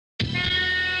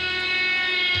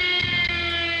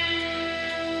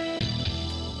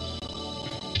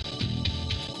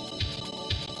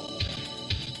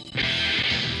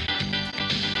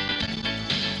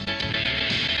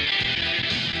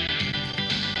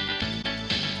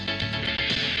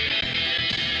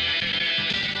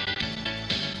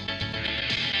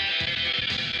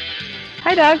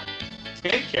Hi, Doug.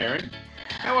 Hey, Karen.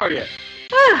 How are you?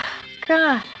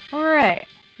 God. All right.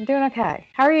 I'm doing okay.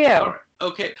 How are you? All right.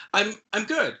 Okay. I'm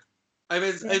good. I'm Yeah.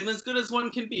 as good as one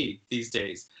can be these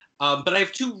days. But I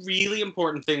have two really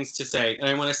important things to say, and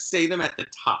I want to say them at the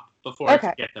top before I Okay.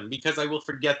 forget them, because I will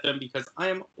forget them because I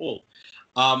am old.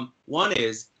 One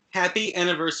is happy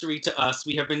anniversary to us.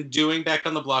 We have been doing Back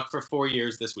on the Block for 4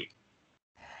 years this week.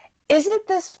 Is it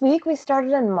this week? We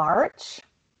started in March?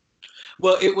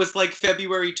 Well, it was like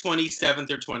February 27th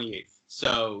or 28th.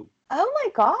 So Oh my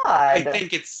I God.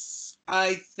 think it's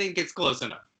close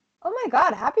enough. Oh my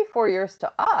God. Happy 4 years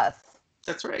to us.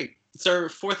 That's right. It's our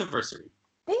fourth anniversary.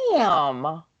 Damn.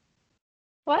 Well,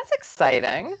 that's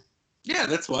exciting. Yeah,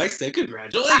 that's why I say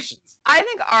congratulations. I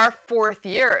think our 4th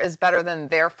year is better than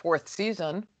their 4th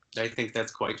season. I think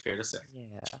that's quite fair to say.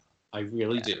 Yeah. I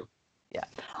really do. Yeah.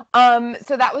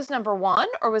 So that was number one,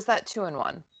 or was that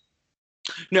 2-1?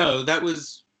 No, that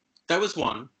was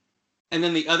one. And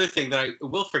then the other thing that I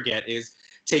will forget is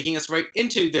taking us right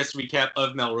into this recap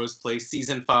of Melrose Place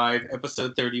season 5,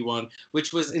 episode 31,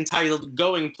 which was entitled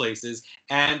Going Places,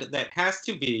 and that has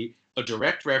to be a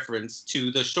direct reference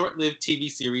to the short-lived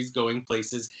TV series Going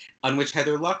Places, on which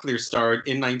Heather Locklear starred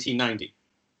in 1990.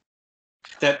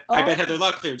 That I bet Heather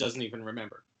Locklear doesn't even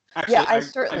remember. Actually, Yeah, I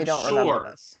certainly don't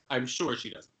remember this. I'm sure she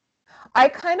doesn't. I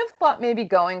kind of thought maybe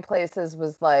Going Places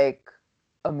was like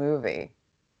a movie,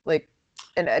 like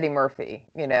an Eddie Murphy,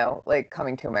 like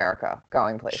Coming to America,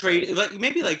 Going Places.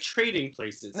 Maybe like Trading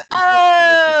Places.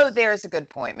 Oh, there's a good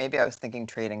point. Maybe I was thinking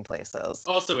Trading Places.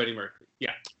 Also Eddie Murphy.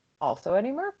 Yeah. Also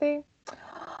Eddie Murphy.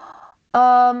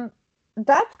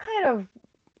 That's kind of,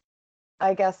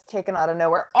 I guess, taken out of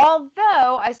nowhere.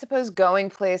 Although I suppose Going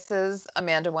Places,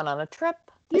 Amanda went on a trip.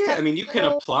 Yeah, I mean, you can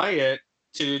apply it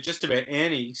to just about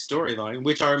any storyline,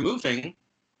 which are moving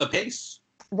apace.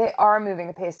 They are moving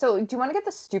apace. So do you want to get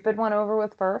the stupid one over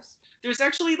with first? There's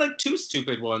actually like 2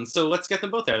 stupid ones, so let's get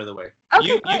them both out of the way.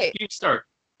 Okay, great. You start.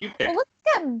 You pick. Well, let's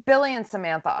get Billy and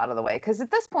Samantha out of the way, because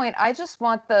at this point, I just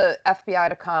want the FBI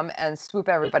to come and swoop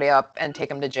everybody up and take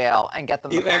them to jail and get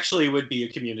them. It actually would be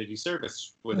a community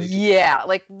service. Yeah,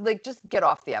 like just get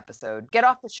off the episode, get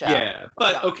off the show. Yeah,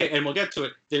 but okay, and we'll get to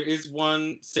it. There is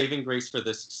one saving grace for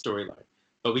this storyline,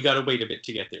 but we got to wait a bit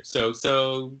to get there. So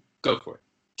go for it.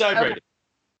 Dive right in.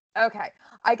 Okay,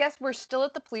 I guess we're still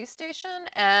at the police station,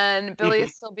 and Billy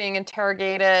is still being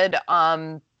interrogated.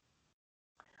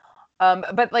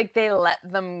 But like they let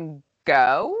them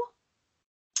go.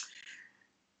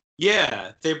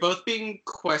 Yeah, they're both being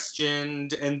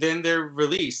questioned, and then they're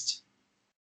released,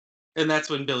 and that's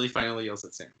when Billy finally yells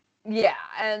at Sam. Yeah,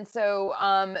 and so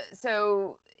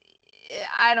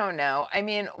I don't know. I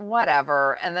mean,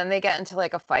 whatever. And then they get into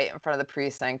like a fight in front of the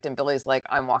precinct, and Billy's like,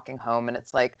 I'm walking home, and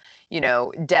it's like,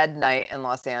 dead night in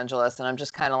Los Angeles, and I'm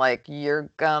just kind of like, you're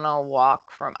gonna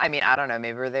walk from, I mean, I don't know,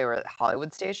 maybe they were at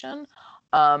Hollywood Station.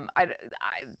 I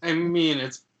mean,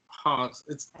 it's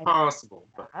possible,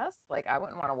 but like I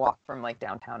wouldn't want to walk from like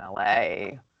downtown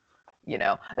LA,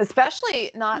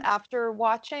 especially not after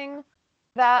watching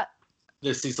the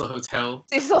Cecil Hotel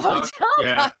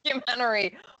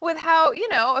documentary with how,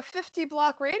 a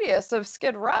 50-block radius of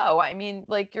Skid Row. I mean,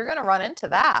 like, you're going to run into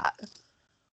that.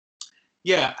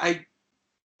 Yeah, I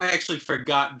actually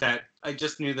forgot that. I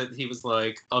just knew that he was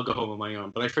like, I'll go home on my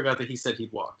own, but I forgot that he said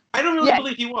he'd walk. I don't really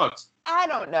believe he walked. I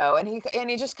don't know. And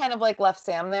he just kind of like left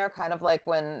Sam there, kind of like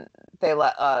when they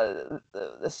let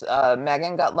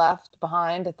Megan got left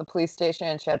behind at the police station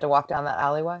and she had to walk down that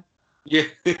alleyway. Yeah,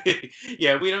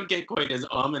 yeah, we don't get quite as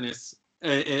ominous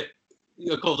a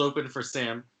cold open for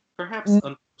Sam, perhaps,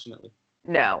 unfortunately.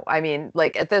 No, I mean,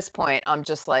 like at this point, I'm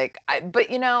just like, but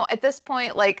at this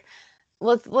point, like,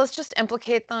 let's just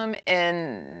implicate them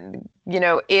in,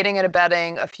 aiding and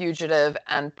abetting a fugitive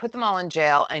and put them all in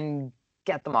jail and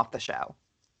get them off the show.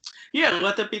 Yeah,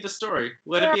 let that be the story.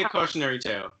 Let it be a cautionary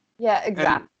tale. Yeah,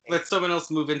 exactly. And let someone else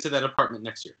move into that apartment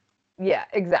next year. Yeah,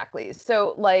 exactly.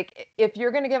 So, like, if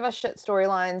you're going to give us shit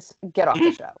storylines, get off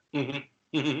the show.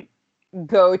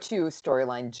 Go to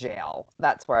storyline jail.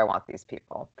 That's where I want these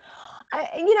people.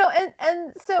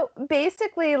 And so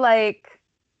basically, like,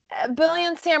 Billy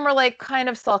and Sam are, like, kind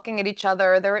of sulking at each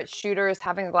other. They're at Shooter's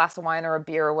having a glass of wine or a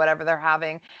beer or whatever they're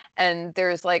having. And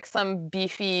there's, like, some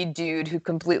beefy dude who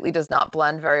completely does not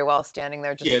blend very well standing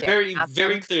there. Very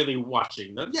clearly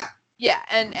watching them. Yeah. Yeah,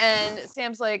 and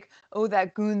Sam's like, oh,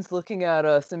 that goon's looking at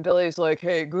us. And Billy's like,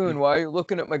 hey, goon, why are you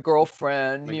looking at my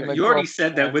girlfriend? You already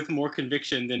said that with more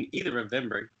conviction than either of them,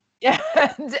 right? Yeah,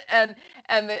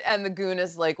 and the goon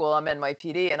is like, well, I'm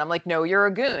NYPD. And I'm like, no, you're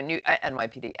a goon. You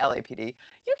NYPD, LAPD.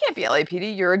 You can't be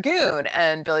LAPD. You're a goon.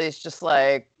 And Billy's just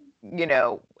like,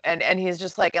 and he's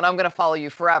just like, and I'm going to follow you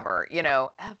forever,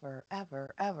 ever,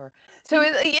 ever, ever. So,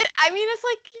 it's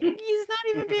like, he's not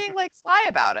even being like sly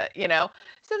about it,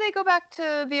 So they go back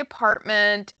to the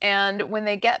apartment, and when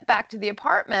they get back to the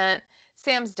apartment,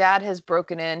 Sam's dad has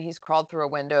broken in. He's crawled through a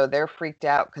window. They're freaked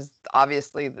out because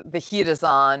obviously the heat is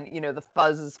on, the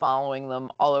fuzz is following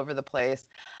them all over the place.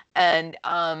 And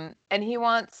he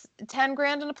wants 10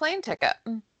 grand and a plane ticket.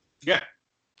 Yeah.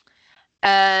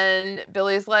 And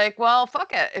Billy's like, well,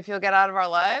 fuck it. If you'll get out of our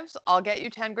lives, I'll get you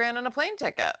 10 grand and a plane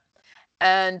ticket.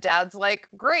 And Dad's like,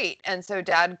 great. And so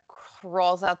Dad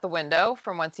crawls out the window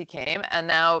from whence he came. And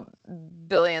now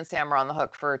Billy and Sam are on the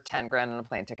hook for 10 grand and a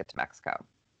plane ticket to Mexico.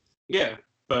 Yeah.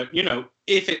 But,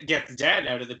 if it gets Dad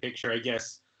out of the picture, I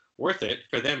guess worth it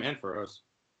for them and for us.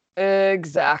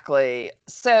 Exactly.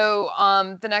 So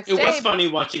the next day... It was funny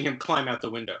watching him climb out the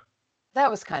window.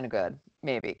 That was kind of good,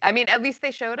 maybe. I mean, at least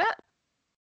they showed it.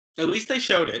 At least they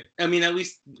showed it. I mean, at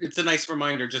least it's a nice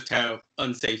reminder just how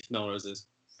unsafe Melrose is.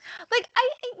 Like,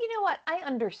 you know what? I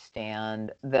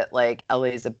understand that, like,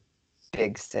 LA's a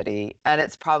big city, and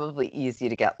it's probably easy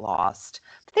to get lost.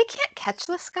 But they can't catch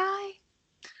this guy.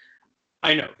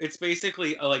 I know. It's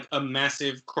basically a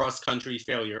massive cross-country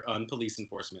failure on police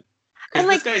enforcement. Because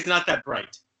this guy's not that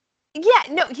bright. Yeah,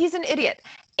 no, he's an idiot.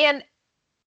 And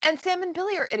Sam and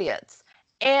Billy are idiots.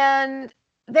 And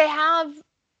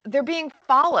they're being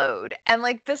followed, and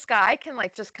like this guy can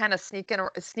like just kind of sneak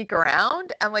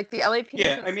around, and like the LAPD.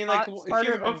 Yeah, I mean, like if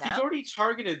you've already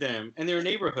targeted them and their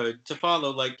neighborhood to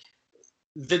follow, like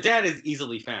the dad is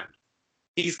easily found.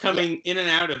 He's coming in and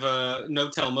out of a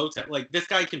no-tell motel. Like this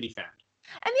guy can be found.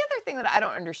 And the other thing that I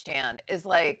don't understand is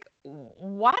like,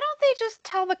 why don't they just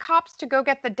tell the cops to go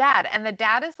get the dad? And the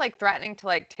dad is like threatening to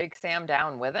like take Sam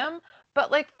down with him, but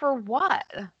like for what?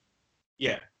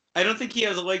 Yeah, I don't think he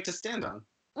has a leg to stand on.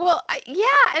 Well,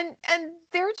 yeah, and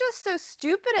they're just so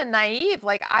stupid and naive.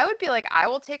 Like, I would be like, I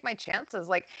will take my chances.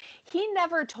 Like, he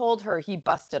never told her he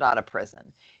busted out of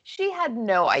prison. She had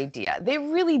no idea. They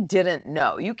really didn't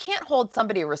know. You can't hold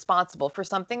somebody responsible for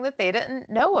something that they didn't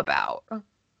know about.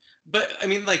 But, I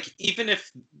mean, like, even if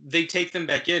they take them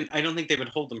back in, I don't think they would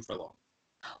hold them for long.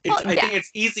 I think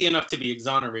it's easy enough to be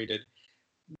exonerated.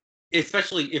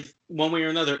 Especially if one way or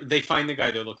another they find the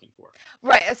guy they're looking for.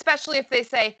 Right, especially if they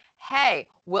say, hey,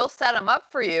 we'll set him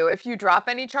up for you if you drop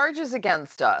any charges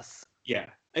against us. Yeah.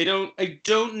 I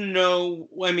don't know.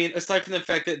 I mean, aside from the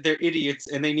fact that they're idiots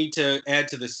and they need to add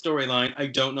to the storyline, I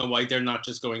don't know why they're not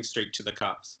just going straight to the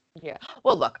cops. Yeah.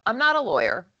 Well, look, I'm not a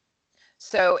lawyer.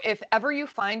 So if ever you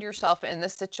find yourself in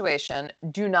this situation,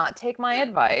 do not take my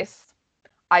advice.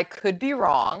 I could be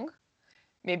wrong.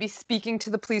 Maybe speaking to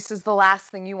the police is the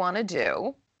last thing you want to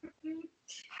do.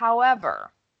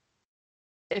 However,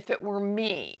 if it were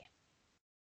me,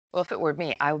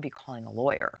 I would be calling a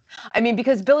lawyer. I mean,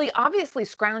 because Billy obviously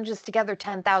scrounges together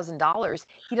 $10,000.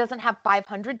 He doesn't have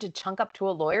 $500 to chunk up to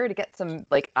a lawyer to get some,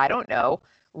 like, I don't know,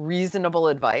 reasonable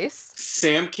advice.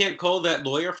 Sam can't call that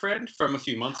lawyer friend from a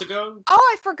few months ago.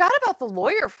 Oh, I forgot about the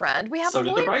lawyer friend. We have a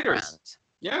lawyer the writers. Friend.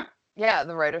 Yeah. Yeah,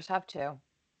 the writers have too.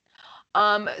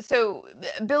 So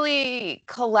Billy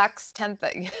collects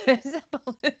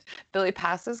Billy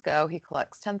passes go. He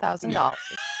collects $10,000.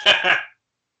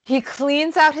 He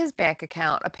cleans out his bank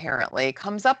account, apparently,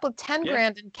 comes up with 10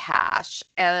 grand in cash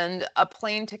and a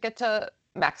plane ticket to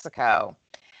Mexico.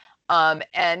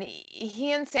 And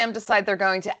he and Sam decide they're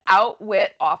going to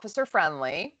outwit Officer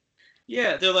Friendly.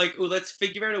 Yeah, they're like, oh, let's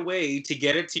figure out a way to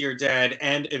get it to your dad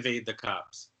and evade the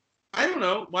cops. I don't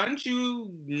know. Why don't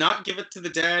you not give it to the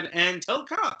dad and tell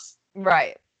the cops?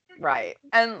 Right.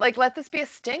 And like, let this be a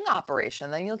sting operation.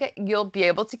 Then you'll be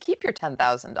able to keep your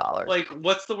 $10,000. Like,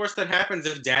 what's the worst that happens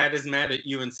if dad is mad at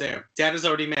you and Sam? Dad is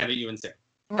already mad at you and Sam.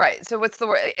 Right. So what's the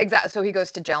word? Exactly. So he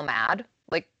goes to jail mad.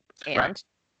 Like, right.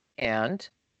 And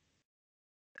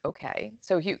okay.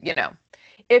 So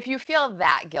if you feel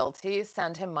that guilty,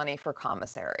 send him money for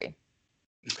commissary.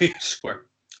 Sure.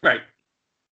 Right.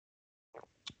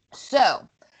 So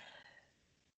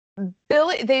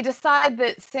Billy, they decide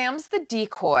that Sam's the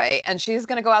decoy and she's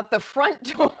going to go out the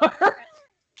front door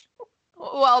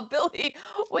while Billy,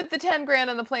 with the 10 grand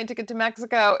and the plane ticket to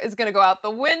Mexico, is going to go out the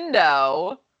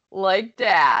window like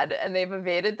Dad. And they've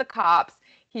evaded the cops.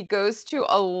 He goes to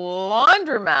a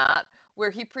laundromat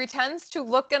where he pretends to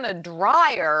look in a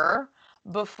dryer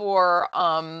before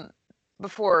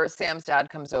Sam's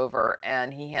dad comes over,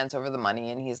 and he hands over the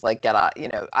money, and he's like, get out,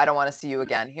 I don't want to see you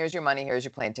again. Here's your money. Here's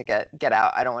your plane ticket. Get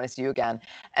out. I don't want to see you again.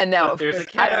 And now, there's a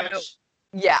catch.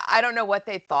 I don't know what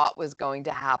they thought was going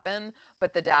to happen,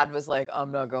 but the dad was like,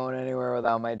 I'm not going anywhere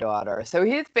without my daughter. So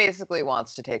he basically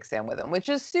wants to take Sam with him, which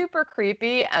is super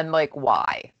creepy. And like,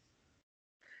 why?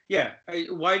 Yeah.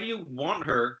 Why do you want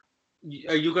her?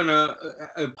 Are you gonna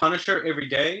punish her every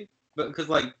day? Because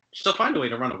like she'll find a way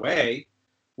to run away.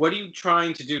 What are you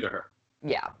trying to do to her?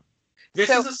 Yeah. This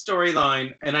So is a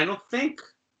storyline, and I don't think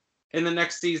in the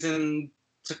next season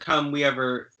to come we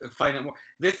ever find out more.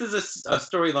 This is a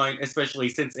storyline, especially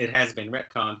since it has been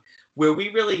retconned, where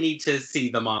we really need to see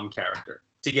the mom character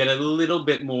to get a little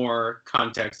bit more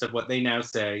context of what they now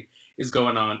say is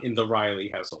going on in the Riley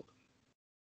household.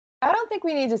 I don't think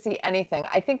we need to see anything.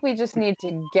 I think we just need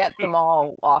to get them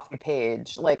all off the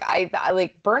page. Like I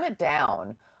like burn it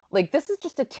down. Like this is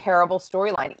just a terrible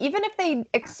storyline, even if they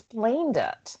explained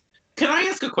it. Can I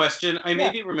ask a question? I may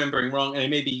Yeah. be remembering wrong, and I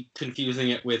may be confusing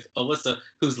it with Alyssa,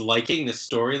 who's liking this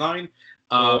storyline,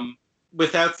 Yep.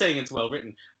 without saying it's well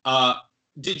written.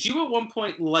 Did you at one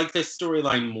point like this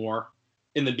storyline more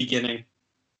in the beginning,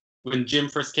 when Jim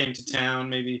first came to town?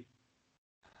 Maybe.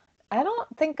 I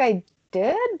don't think I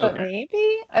did, but Okay.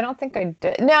 maybe. I don't think I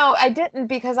did. No, I didn't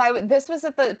because this was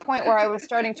at the point where I was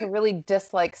starting to really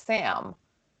dislike Sam.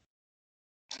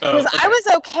 Oh, Because okay. I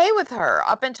was okay with her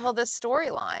up until this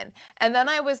storyline. And then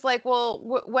I was like, well,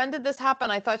 when did this happen?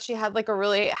 I thought she had like a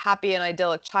really happy and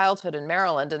idyllic childhood in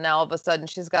Maryland. And now all of a sudden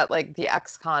she's got like the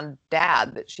ex-con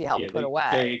dad that she helped Yeah, put they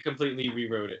away. completely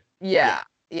rewrote it. Yeah, Yeah.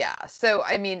 Yeah. So,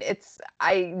 I mean,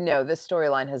 I know this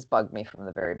storyline has bugged me from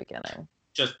the very beginning.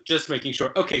 just making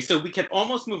sure. Okay, so we can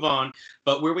almost move on,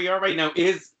 but where we are right now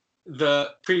is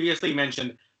the previously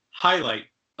mentioned highlight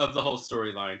of the whole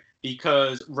storyline,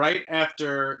 because right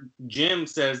after Jim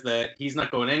says that he's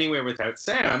not going anywhere without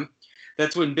Sam,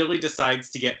 that's when Billy decides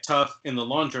to get tough in the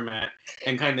laundromat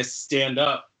and kind of stand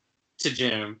up to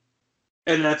Jim.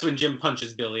 And that's when Jim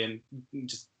punches Billy and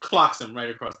just clocks him right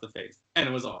across the face. And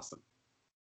it was awesome.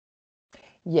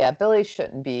 Yeah, Billy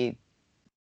shouldn't be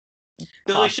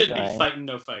Billy shouldn't be posturing. fighting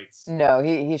no fights. No,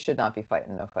 he should not be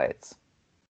fighting no fights.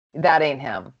 That ain't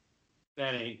him.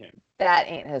 That ain't him. That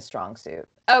ain't his strong suit.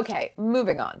 Okay,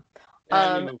 moving on.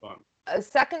 And we move on. A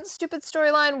second stupid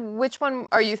storyline. Which one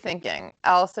are you thinking?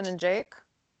 Allison and Jake?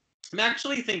 I'm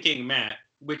actually thinking Matt,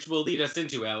 which will lead us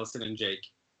into Allison and Jake.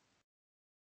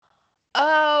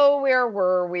 Oh, where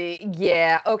were we?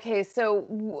 Yeah. Okay. So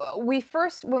we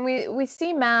first, when we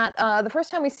see Matt, the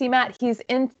first time we see Matt,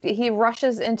 he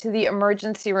rushes into the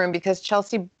emergency room because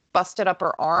Chelsea busted up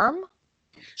her arm.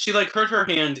 She like hurt her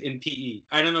hand in PE.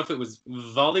 I don't know if it was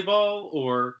volleyball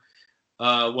or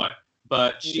what,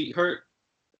 but she hurt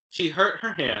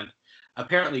her hand.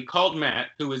 Apparently called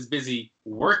Matt, who was busy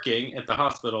working at the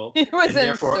hospital. He was and in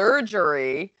therefore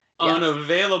surgery. Yes.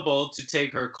 Unavailable to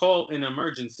take her call in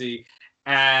emergency.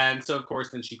 And so, of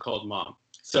course, then she called mom.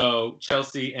 So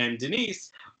Chelsea and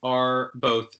Denise are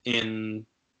both in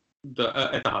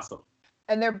at the hospital.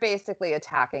 And they're basically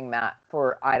attacking Matt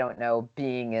for, I don't know,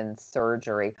 being in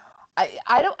surgery.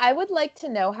 I would like to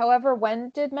know, however,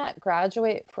 when did Matt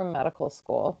graduate from medical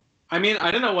school? I mean, I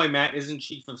don't know why Matt isn't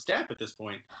chief of staff at this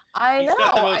point. I He's know.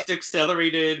 got the most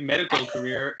accelerated medical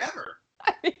career ever.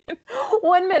 I mean,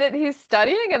 one minute he's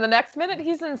studying and the next minute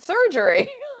he's in surgery.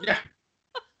 Yeah.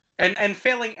 And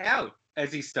failing out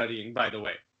as he's studying, by the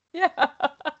way. Yeah.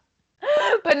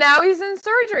 But now he's in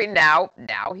surgery. Now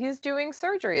he's doing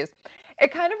surgeries.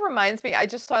 It kind of reminds me, I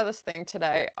just saw this thing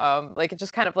today. Like it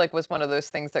just kind of like was one of those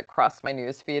things that crossed my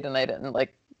news feed and I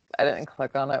didn't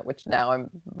click on it, which now I'm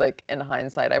like in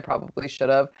hindsight, I probably should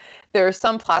have. There's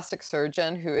some plastic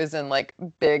surgeon who is in like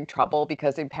big trouble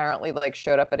because he apparently like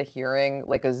showed up at a hearing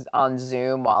like on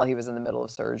Zoom while he was in the middle of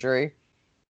surgery.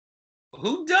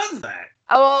 Who does that?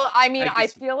 Oh, well, I mean, I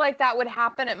guess, feel like that would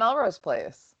happen at Melrose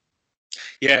Place.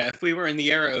 Yeah, if we were in the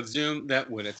era of Zoom,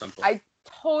 that would at some point. I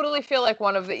totally feel like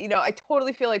I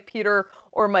totally feel like Peter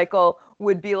or Michael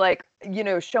would be like,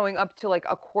 showing up to like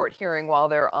a court hearing while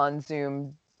they're on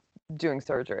Zoom doing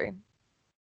surgery.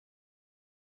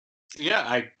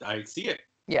 Yeah, I see it.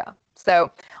 Yeah.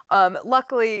 So,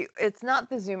 luckily, it's not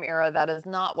the Zoom era. That is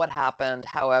not what happened.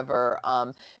 However,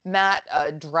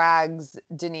 Matt drags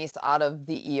Denise out of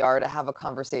the ER to have a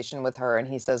conversation with her, and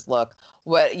he says, "Look,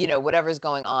 whatever's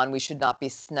going on, we should not be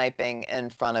sniping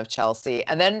in front of Chelsea."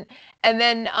 And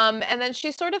then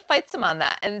she sort of fights him on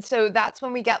that, and so that's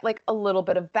when we get like a little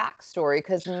bit of backstory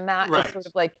because Matt is sort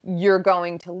of like, "You're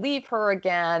going to leave her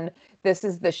again. This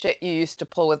is the shit you used to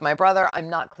pull with my brother. I'm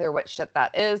not clear what shit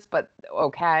that is, but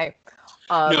okay."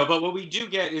 No, but what we do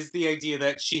get is the idea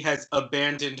that she has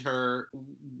abandoned her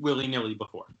willy-nilly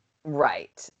before.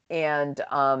 Right. And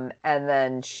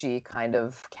then she kind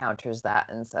of counters that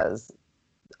and says,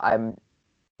 I'm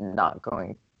not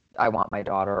going, I want my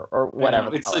daughter, or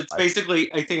whatever. It's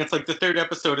basically, I think it's like the third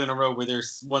episode in a row where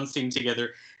there's one scene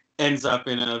together ends up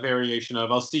in a variation of,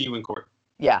 I'll see you in court.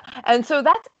 Yeah. And so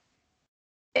that's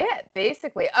it,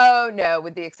 basically. Oh, no,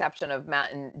 with the exception of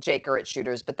Matt and Jake are at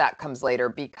Shooters, but that comes later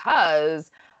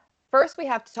because first we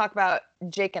have to talk about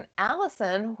Jake and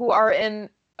Allison, who are in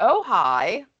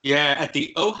Ojai. Yeah, at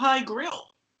the Ojai Grill.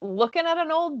 Looking at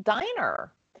an old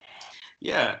diner.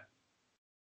 Yeah.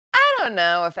 I don't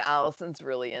know if Allison's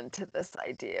really into this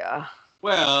idea.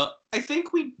 Well, I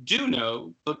think we do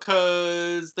know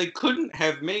because they couldn't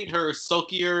have made her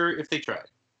sulkier if they tried.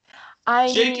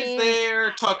 Jake is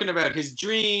there talking about his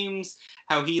dreams,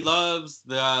 how he loves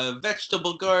the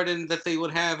vegetable garden that they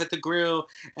would have at the grill,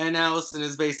 and Allison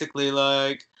is basically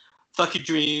like, fuck your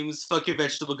dreams, fuck your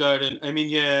vegetable garden. I mean,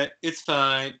 yeah, it's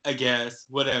fine, I guess,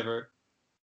 whatever.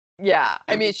 Yeah,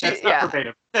 I mean, that's not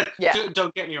verbatim.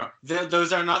 Don't get me wrong.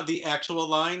 Those are not the actual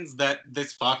lines that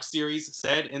this Fox series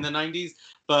said in the 90s,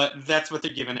 but that's what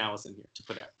they're giving Allison here to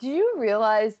put out. Do you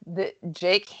realize that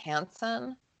Jake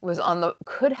Hansen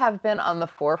could have been on the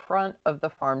forefront of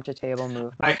the farm to table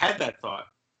movement? I had that thought.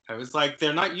 I was like,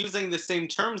 they're not using the same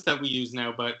terms that we use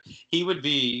now, but he would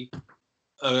be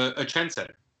a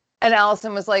trendsetter. And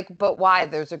Allison was like, but why?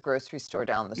 There's a grocery store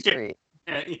down the street.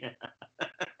 Yeah.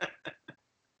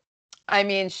 I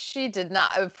mean, she did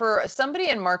not, for somebody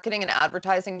in marketing and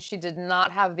advertising, she did not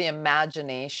have the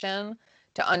imagination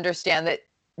to understand that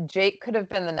Jake could have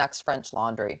been the next French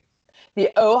Laundry. The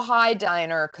Ojai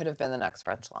Diner could have been the next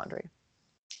French Laundry.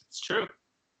 It's true.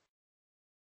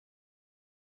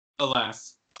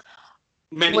 Alas.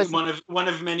 One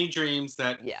of many dreams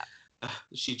that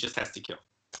she just has to kill.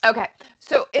 Okay.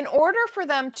 So in order for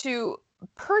them to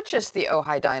purchase the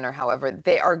Ojai Diner, however,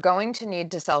 they are going to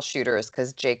need to sell Shooters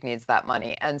because Jake needs that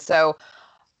money. And so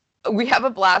we have a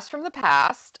blast from the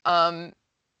past.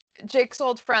 Jake's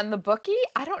old friend, the bookie.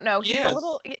 I don't know. He's a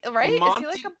little right. Monty,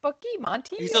 is he like a bookie,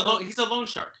 Monty? He's a loan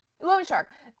shark. Loan shark.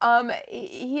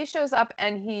 He shows up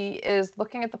and he is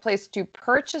looking at the place to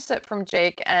purchase it from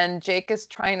Jake, and Jake is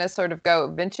trying to sort of go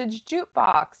vintage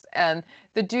jukebox, and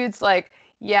the dude's like,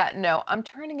 yeah, no, I'm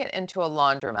turning it into a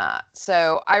laundromat,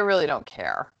 so I really don't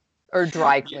care, or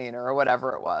dry cleaner or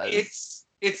whatever it was.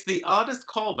 It's the oddest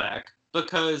callback.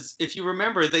 Because if you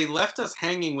remember, they left us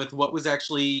hanging with what was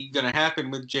actually going to happen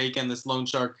with Jake and this loan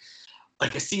shark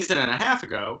like a season and a half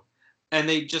ago. And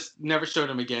they just never showed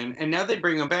him again. And now they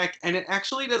bring him back. And it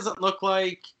actually doesn't look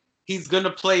like he's going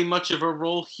to play much of a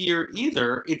role here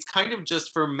either. It's kind of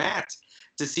just for Matt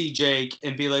to see Jake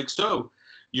and be like, so,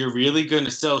 you're really going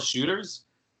to sell Shooters?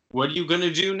 What are you going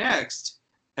to do next?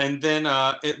 And then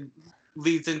it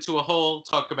leads into a whole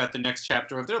talk about the next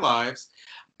chapter of their lives.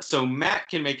 So Matt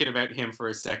can make it about him for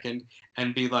a second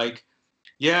and be like,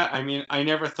 yeah, I mean, I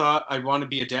never thought I'd want to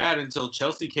be a dad until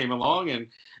Chelsea came along. And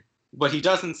what he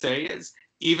doesn't say is,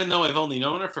 even though I've only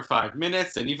known her for 5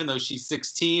 minutes, and even though she's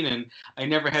 16 and I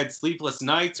never had sleepless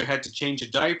nights or had to change a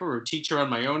diaper or teach her on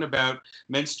my own about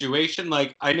menstruation,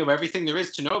 like, I know everything there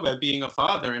is to know about being a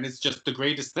father, and it's just the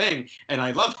greatest thing, and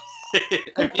I love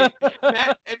it. I mean,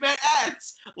 Matt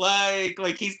acts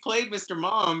like he's played Mr.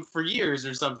 Mom for years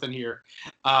or something here.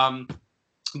 But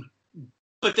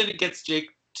then it gets Jake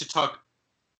to talk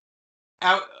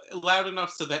out loud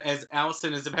enough so that as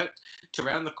Allison is about to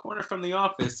round the corner from the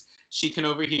office, she can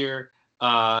overhear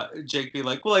Jake be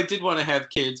like, well, I did want to have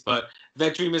kids, but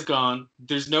that dream is gone.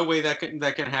 There's no way that can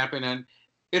happen, and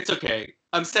it's okay.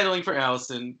 I'm settling for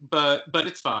Allison, but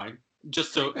it's fine.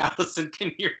 Just so Allison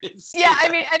can hear his. Yeah, I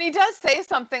mean, and he does say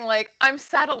something like, I'm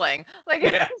settling. Like,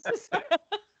 yeah.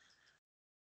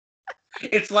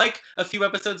 It's like a few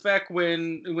episodes back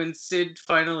when Sid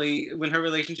finally, when her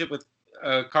relationship with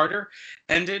Carter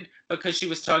ended because she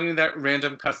was talking to that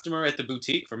random customer at the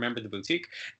boutique. Remember the boutique?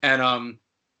 And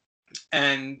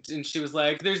she was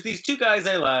like, there's these two guys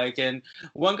I like, and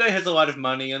one guy has a lot of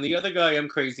money, and the other guy I'm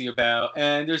crazy about,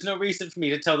 and there's no reason for me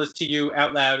to tell this to you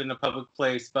out loud in a public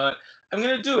place, but I'm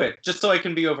going to do it just so I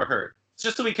can be overheard.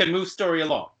 Just so we can move story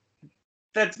along.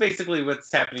 That's basically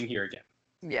what's happening here again.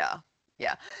 Yeah.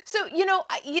 Yeah. So,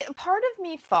 part of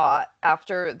me thought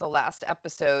after the last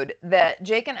episode that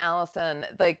Jake and Allison,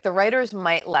 like the writers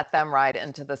might let them ride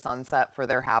into the sunset for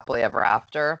their happily ever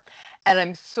after. And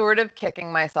I'm sort of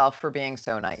kicking myself for being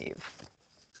so naive.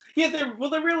 Yeah, they're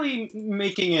really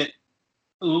making it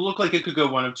look like it could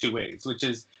go one of two ways, which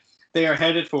is they are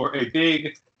headed for a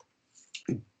big,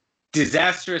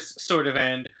 disastrous sort of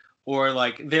end, or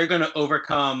like they're going to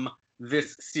overcome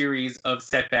this series of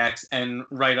setbacks and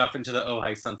ride off into the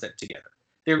Ojai sunset together.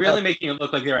 They're really making it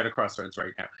look like they're at a crossroads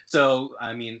right now. So,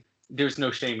 I mean, there's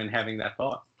no shame in having that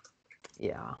thought.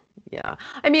 Yeah. Yeah.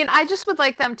 I mean, I just would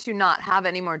like them to not have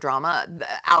any more drama.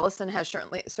 Allison has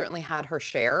certainly had her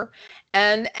share.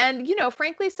 And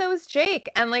frankly, so is Jake.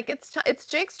 And like, it's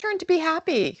Jake's turn to be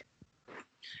happy.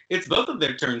 It's both of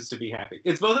their turns to be happy.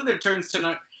 It's both of their turns to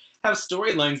not have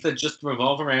storylines that just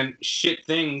revolve around shit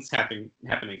things happening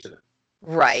to them.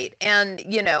 Right. And,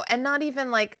 and not even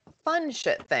like fun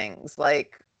shit things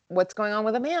like what's going on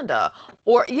with Amanda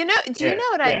or, do you know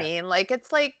what I mean? Like,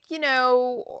 it's like,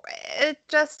 it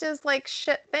just is like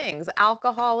shit things,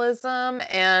 alcoholism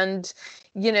and,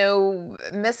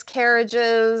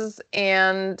 miscarriages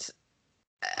and,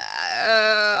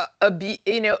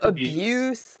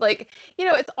 abuse. Like,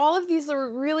 it's all of these are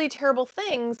really terrible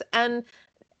things and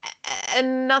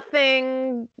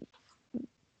nothing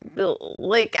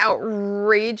like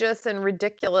outrageous and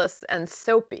ridiculous and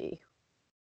soapy.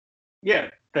 Yeah,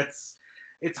 it's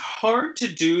hard to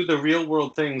do the real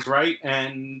world things right,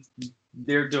 and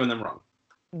they're doing them wrong.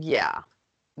 Yeah,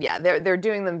 they're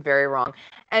doing them very wrong.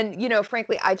 And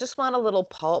frankly, I just want a little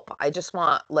pulp. I just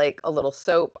want like a little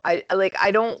soap. I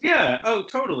don't. Yeah. Oh,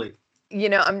 totally.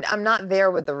 I'm not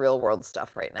there with the real world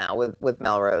stuff right now with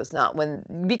Melrose. Not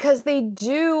because they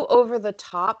do over the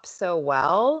top so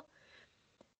well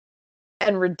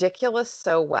and ridiculous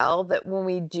so well that when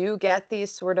we do get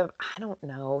these sort of, I don't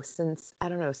know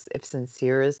if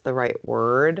sincere is the right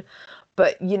word,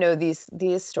 but these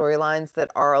storylines that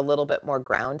are a little bit more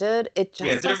grounded, it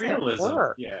just doesn't realism.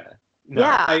 work. Yeah. No,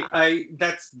 yeah. I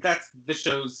that's the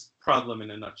show's problem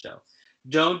in a nutshell.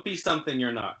 Don't be something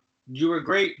you're not. You were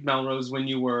great, Melrose, when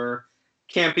you were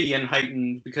campy and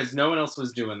heightened because no one else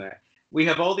was doing that. We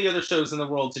have all the other shows in the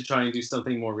world to try and do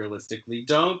something more realistically.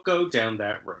 Don't go down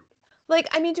that road. Like,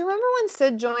 I mean, do you remember when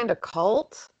Sid joined a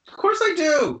cult? Of course I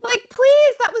do. Like,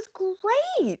 please, that was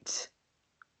great.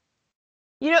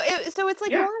 So it's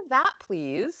like more of that,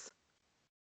 please.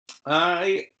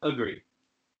 I agree.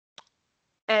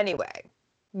 Anyway,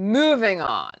 moving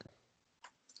on.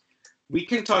 We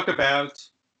can talk about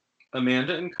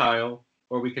Amanda and Kyle,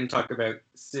 or we can talk about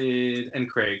Sid and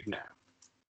Craig now.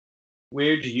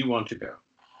 Where do you want to go?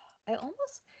 I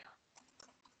almost...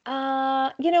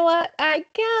 you know what? I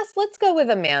guess let's go with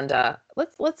Amanda.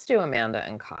 Let's do Amanda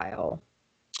and Kyle.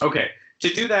 Okay. To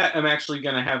do that, I'm actually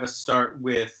going to have us start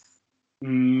with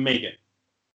Megan.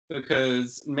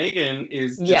 Because Megan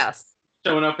is just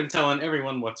showing up and telling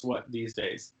everyone what's what these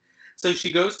days. So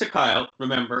she goes to Kyle.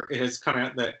 Remember, it has come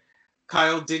out that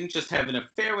Kyle didn't just have an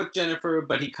affair with Jennifer,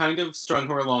 but he kind of strung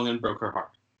her along and broke her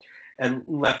heart and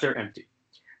left her empty.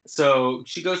 So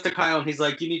she goes to Kyle and he's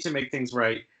like, you need to make things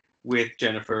right with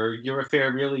Jennifer. Your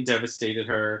affair really devastated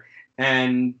her.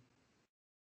 And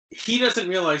he doesn't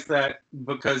realize that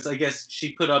because I guess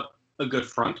she put up a good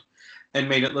front and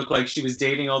made it look like she was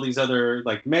dating all these other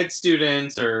like med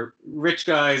students or rich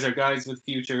guys or guys with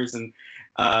futures. And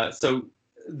so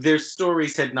their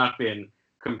stories had not been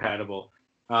compatible.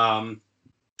 I'm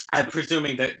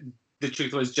presuming that the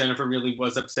truth was Jennifer really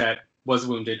was upset, was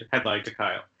wounded, had lied to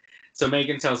Kyle. So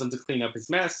Megan tells him to clean up his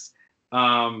mess.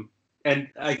 And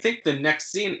I think the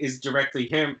next scene is directly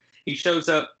him. He shows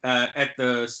up at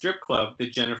the strip club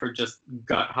that Jennifer just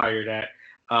got hired at,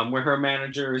 where her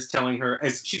manager is telling her,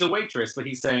 as she's a waitress, but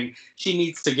he's saying she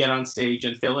needs to get on stage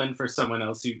and fill in for someone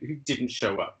else who didn't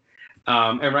show up.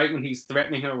 And right when he's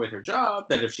threatening her with her job,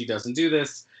 that if she doesn't do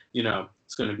this,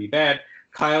 it's going to be bad,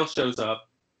 Kyle shows up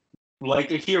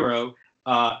like a hero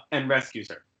and rescues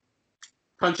her.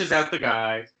 Punches out the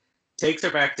guy, takes her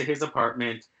back to his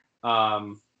apartment,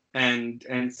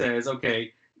 and says,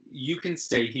 okay, you can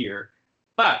stay here.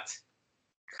 But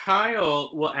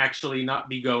Kyle will actually not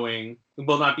be in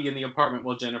the apartment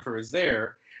while Jennifer is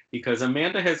there because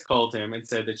Amanda has called him and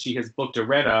said that she has booked a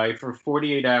red eye for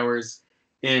 48 hours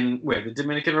in, the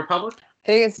Dominican Republic? I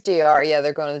think it's DR. Yeah,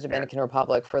 they're going to the Dominican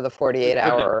Republic for the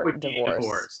 48-hour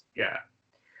divorce. Yeah.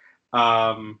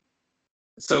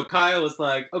 So Kyle is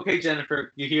like, okay,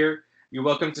 Jennifer, you're here. You're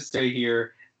welcome to stay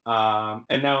here.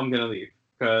 And now I'm going to leave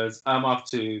because I'm off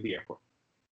to the airport.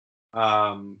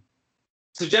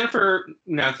 So Jennifer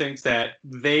now thinks that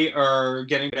they are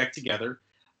getting back together.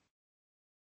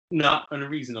 Not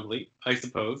unreasonably, I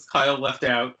suppose. Kyle left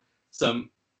out some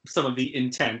of the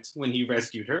intent when he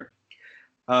rescued her.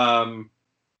 And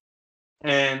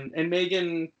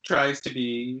Megan tries to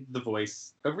be the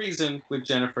voice of reason with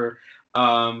Jennifer.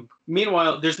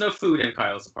 Meanwhile, there's no food in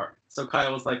Kyle's apartment. So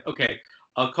Kyle was like, okay,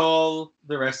 I'll call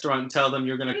the restaurant and tell them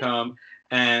you're going to come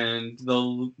and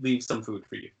they'll leave some food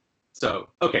for you. So,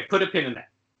 okay, put a pin in that.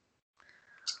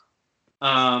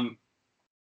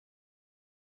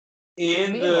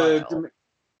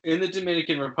 In the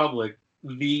Dominican Republic,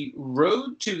 the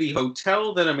road to the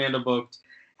hotel that Amanda booked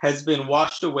has been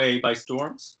washed away by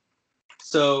storms.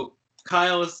 So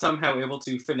Kyle is somehow able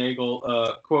to finagle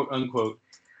a quote-unquote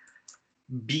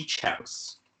beach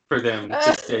house for them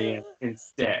to stay in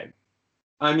instead.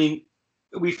 I mean,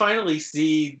 we finally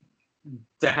see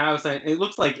the house, and it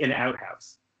looks like an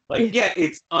outhouse. Like, yeah,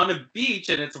 it's on a beach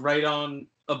and it's right on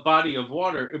a body of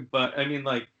water, but I mean,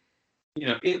 like,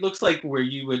 it looks like where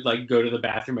you would like go to the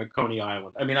bathroom at Coney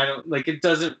Island. I mean, I don't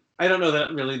know that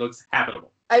it really looks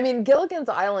habitable. I mean, Gilligan's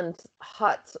Island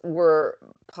huts were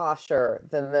posher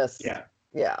than this. Yeah.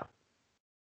 Yeah.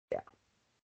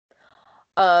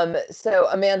 So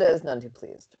Amanda is none too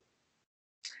pleased.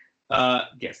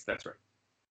 Yes, that's right.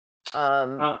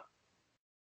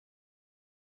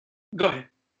 Go ahead.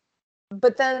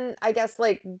 But then I guess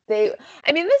like this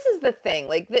is the thing.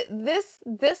 Like this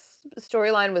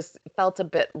storyline felt a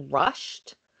bit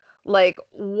rushed. Like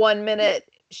 1 minute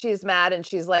she's mad and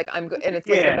she's like, and it's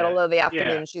like the middle of the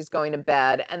afternoon and she's going to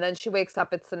bed. And then she wakes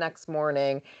up, it's the next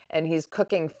morning and he's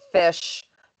cooking fish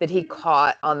that he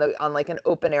caught on like an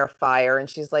open air fire. And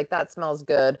she's like, that smells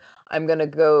good. I'm going to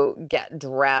go get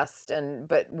dressed.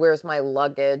 But where's my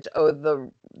luggage? Oh,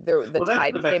 the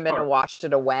tide came in and washed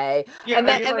it away. Yeah, and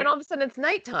then all of a sudden it's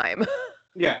nighttime.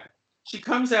 Yeah. She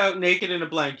comes out naked in a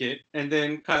blanket, and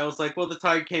then Kyle's like, well, the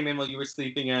tide came in while you were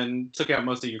sleeping and took out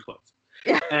most of your clothes.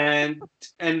 Yeah. And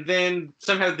then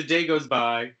somehow the day goes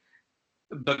by,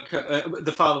 but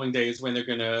the following day is when they're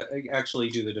going to actually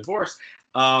do the divorce.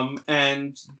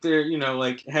 And they're,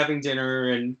 like having dinner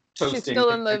and toasting.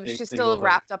 She's still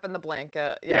wrapped up in the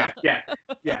blanket. Yeah. Yeah.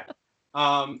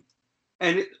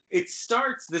 And it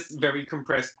starts this very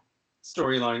compressed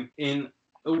storyline in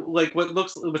like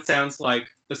what sounds like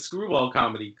a screwball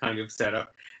comedy kind of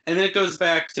setup, and then it goes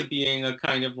back to being a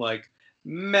kind of like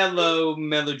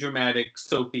melodramatic,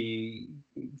 soapy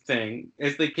thing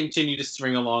as they continue to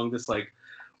string along this like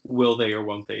will they or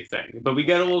won't they thing. But we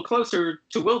get a little closer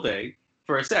to will they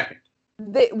for a second.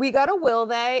 We got a will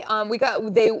they. We got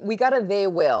a they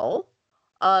will.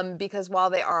 Because while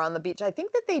they are on the beach, I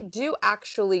think that they do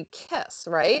actually kiss,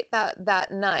 right?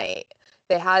 That night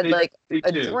they had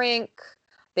a drink,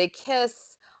 they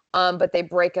kiss, but they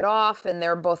break it off, and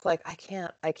they're both like, I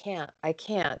can't,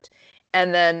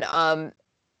 and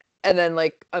then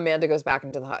like Amanda goes back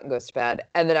into the hut and goes to bed,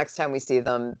 and the next time we see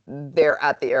them, they're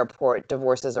at the airport.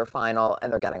 Divorces are final,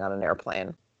 and they're getting on an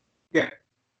airplane. Yeah.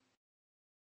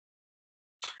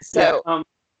 So. Yeah,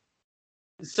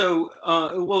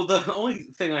 well, the only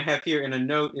thing I have here in a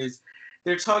note is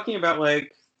they're talking about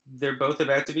like they're both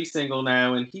about to be single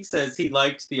now, and he says he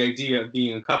liked the idea of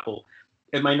being a couple.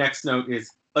 And my next note is,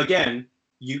 again,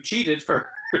 you cheated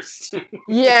first.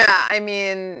 Yeah, I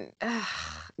mean,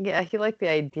 yeah, he liked the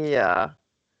idea.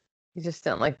 He just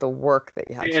didn't like the work that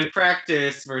you had to do. In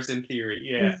practice versus in theory,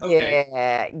 yeah.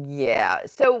 Okay. Yeah.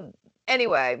 So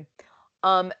anyway,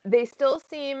 they still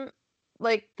seem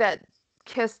like that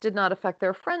kiss did not affect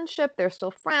their friendship. They're still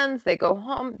friends. They go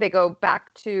home. They go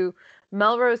back to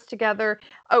Melrose together.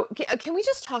 Oh, can we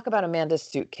just talk about Amanda's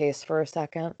suitcase for a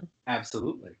second?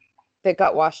 Absolutely. That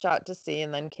got washed out to sea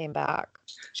and then came back.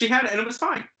 She had it and it was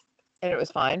fine. And it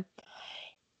was fine.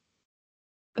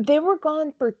 They were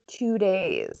gone for 2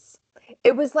 days.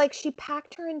 It was like she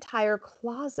packed her entire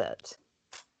closet.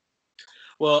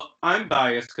 Well, I'm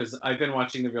biased because I've been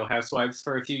watching The Real Housewives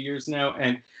for a few years now,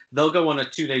 and they'll go on a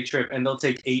 2-day trip and they'll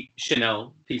take 8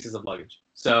 Chanel pieces of luggage.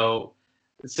 So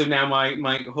now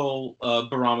my whole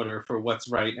barometer for what's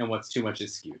right and what's too much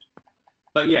is skewed.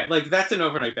 But yeah, like that's an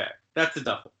overnight bag. That's a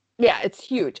duffel. Yeah, it's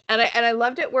huge, and I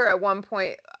loved it where at one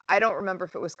point I don't remember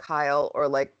if it was Kyle or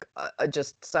like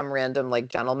just some random like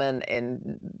gentleman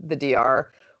in the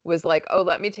DR was like, oh,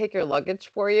 let me take your luggage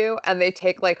for you. And they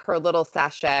take like her little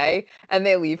sachet and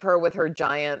they leave her with her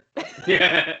giant,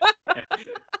 yeah.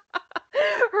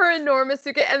 her enormous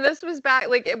suitcase. And this was back,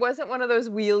 like, it wasn't one of those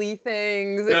wheelie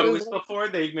things. No, it was like, before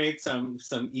they made some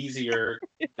easier,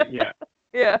 yeah.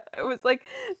 Yeah, it was like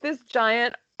this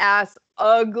giant ass,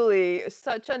 ugly,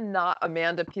 such a not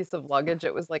Amanda piece of luggage.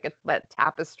 It was like that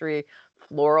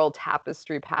floral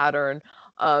tapestry pattern.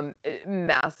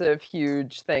 Massive,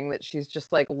 huge thing that she's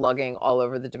just like lugging all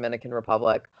over the Dominican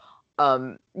Republic,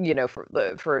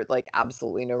 for like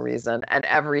absolutely no reason. And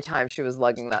every time she was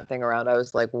lugging that thing around, I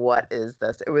was like, what is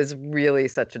this? It was really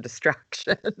such a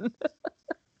distraction.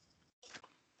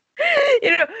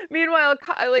 Meanwhile,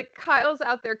 Kyle's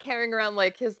out there carrying around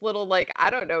like his little, like, I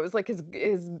don't know, it was like his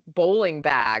bowling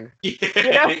bag.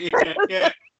 Yeah.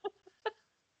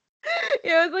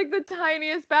 Yeah, it was like the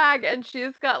tiniest bag, and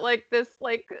she's got like this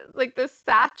this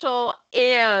satchel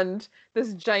and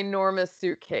this ginormous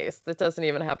suitcase that doesn't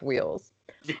even have wheels.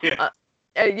 Yeah.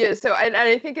 So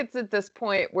I think it's at this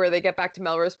point where they get back to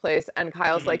Melrose Place, and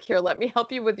Kyle's like, here, let me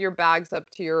help you with your bags up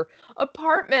to your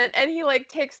apartment, and he like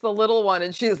takes the little one,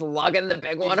 and she's lugging the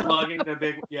big one. Lugging the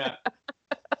big, yeah.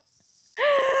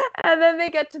 And then they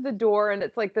get to the door and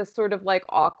it's like this sort of like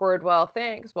awkward, well,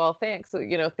 thanks. So,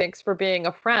 thanks for being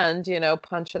a friend,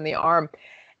 punch in the arm.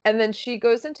 And then she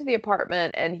goes into the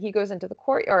apartment and he goes into the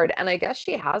courtyard. And I guess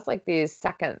she has like these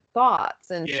second thoughts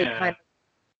and she kind Yeah. of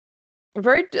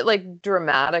very like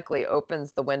dramatically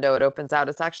opens the window. It opens out.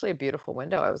 It's actually a beautiful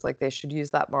window. I was like, they should use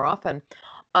that more often.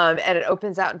 And it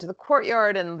opens out into the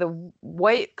courtyard and the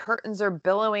white curtains are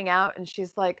billowing out. And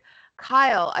she's like,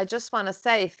 Kyle, I just want to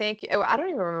say thank you. I don't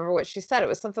even remember what she said. It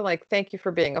was something like, thank you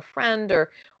for being a friend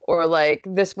or like,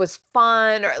 this was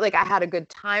fun or like, I had a good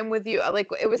time with you. Like,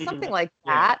 it was something like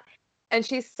Yeah. that. And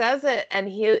she says it and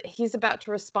he's about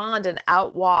to respond and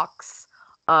out walks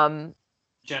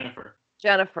Jennifer.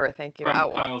 Jennifer, thank you. From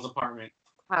Out walks Kyle's apartment.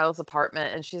 Kyle's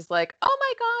apartment and she's like, "Oh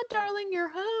my God, darling,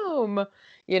 you're home,"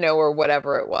 or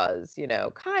whatever it was,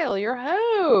 Kyle, you're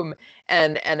home.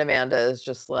 And Amanda is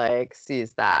just like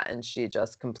sees that and she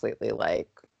just completely like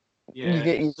Yeah,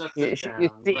 shuts it you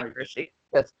down. see Like, her, she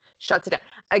just shuts it down.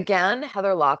 Again,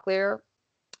 Heather Locklear,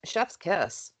 chef's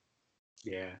kiss.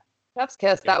 yeah. Chef's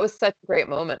kiss. Yeah. That was such a great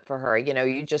moment for her.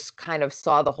 You just kind of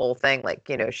saw the whole thing. Like,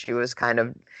 she was kind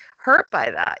of hurt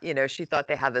by that. She thought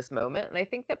they had this moment. And I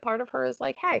think that part of her is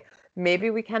like, hey, maybe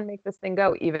we can make this thing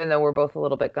go, even though we're both a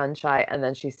little bit gun shy. And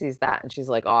then she sees that and she's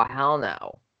like, oh, hell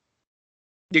no.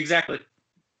 Exactly.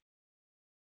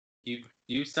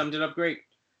 You summed it up great.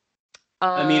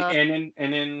 I mean,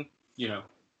 and in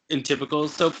in typical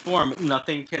soap form,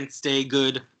 nothing can stay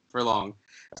good for long.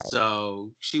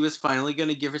 So she was finally going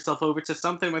to give herself over to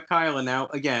something with Kyle, and now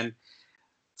again,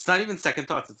 it's not even second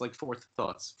thoughts; it's like fourth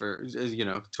thoughts for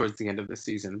towards the end of the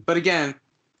season. But again,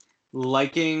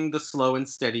 liking the slow and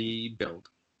steady build.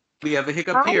 We have a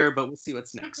hiccup here, but we'll see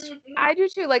what's next. I do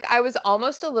too. Like I was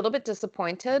almost a little bit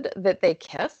disappointed that they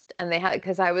kissed and they had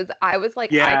because I was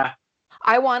like, yeah.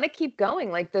 I want to keep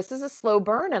going. Like this is a slow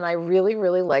burn, and I really,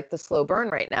 really like the slow burn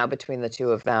right now between the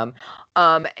two of them.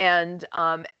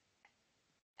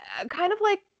 Kind of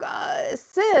like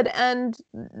Sid and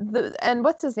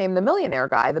what's his name, the billionaire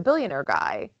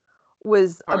guy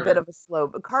was Carter. a bit of a slow.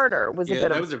 Carter was a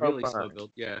bit of a slow burn. That was a really slow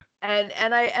build. Yeah.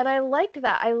 And I liked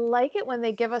that. I like it when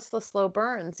they give us the slow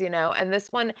burns, And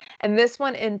this one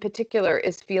in particular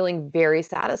is feeling very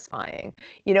satisfying,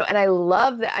 And I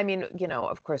love that. I mean,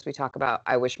 of course, we talk about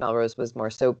I wish Melrose was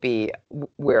more soapy,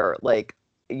 where like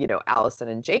Allison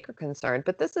and Jake are concerned,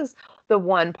 but this is the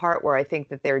one part where I think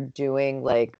that they're doing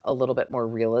like a little bit more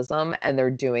realism and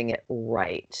they're doing it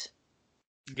right.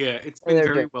 Yeah, it's been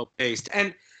very well paced.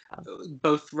 And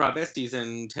both Rob Estes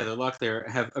and Heather Locklear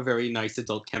have a very nice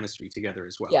adult chemistry together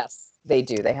as well. Yes, they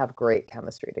do. They have great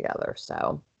chemistry together.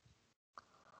 So,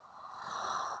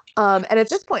 and at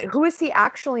this point, who is he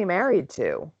actually married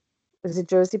to? Is it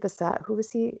Josie Bassett? Who was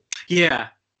he? Yeah.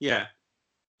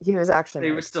 He was actually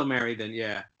They were still married then,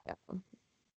 yeah.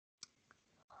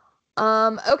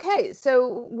 Okay,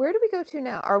 so where do we go to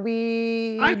now? Are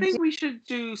we... I think we should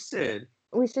do Sid.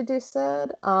 We should do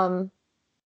Sid.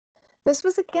 This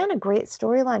was, again, a great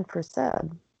storyline for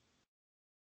Sid.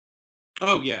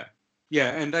 Oh, yeah. Yeah,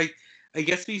 and I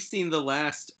guess we've seen the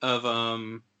last of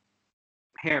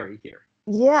Harry here.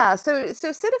 Yeah, so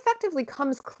Sid effectively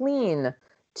comes clean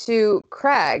to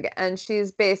Craig, and she's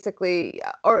basically,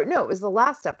 or no, it was the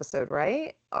last episode,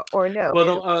 right? Or no?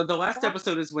 Well, the last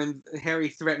episode is when Harry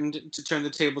threatened to turn the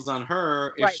tables on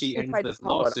her if she ends this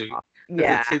lawsuit.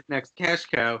 Yeah, it's his next cash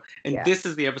cow, and this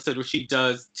is the episode where she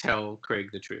does tell Craig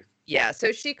the truth. Yeah,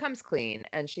 so she comes clean,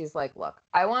 and she's like, "Look,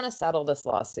 I want to settle this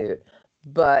lawsuit,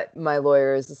 but my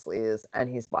lawyer is a sleaze, and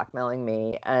he's blackmailing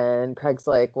me." And Craig's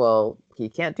like, "Well, he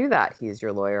can't do that. He's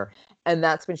your lawyer." And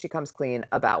that's when she comes clean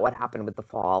about what happened with the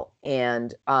fall.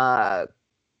 And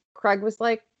Craig was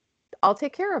like, I'll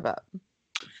take care of it.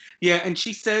 Yeah, and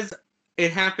she says,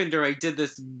 it happened or I did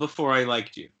this before I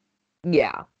liked you.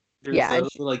 Yeah.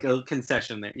 There's like a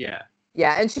concession there. Yeah.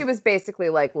 Yeah, and she was basically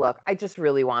like, look, I just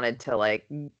really wanted to like,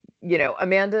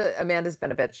 Amanda's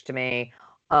been a bitch to me.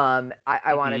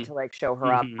 I wanted to like show her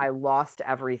up. I lost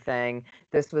everything.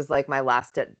 This was like my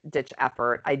last ditch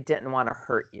effort. I didn't want to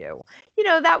hurt you.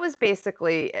 That was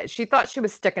basically, she thought she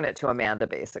was sticking it to Amanda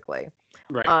basically.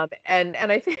 Right. And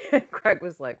I think Craig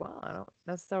was like, well, I don't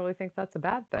necessarily think that's a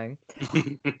bad thing.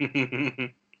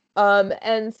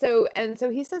 And so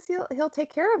he says he'll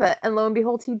take care of it. And lo and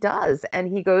behold, he does.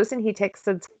 And he goes and he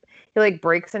like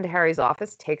breaks into Harry's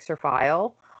office, takes her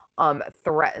file,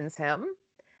 threatens him,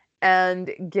 and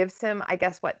gives him, I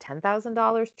guess, what,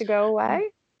 $10,000 to go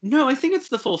away? No, I think it's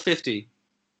the full 50.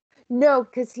 No,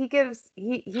 because he Oh,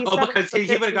 settled because for he would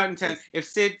have 50. gotten 10. If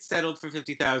Sid settled for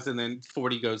 50,000, then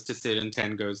 40 goes to Sid and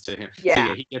 10 goes to him. So Yeah.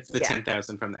 yeah, he gets the Yeah.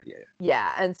 10,000 from that. Yeah.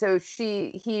 Yeah, and so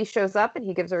he shows up and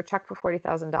he gives her a check for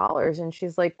 $40,000, and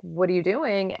she's like, "What are you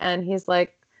doing?" And he's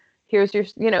like, "Here's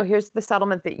here's the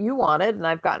settlement that you wanted, and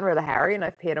I've gotten rid of Harry and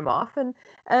I've paid him off, and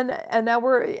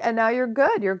now you're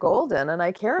good, you're golden, and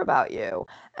I care about you."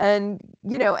 And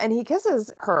and he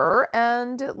kisses her,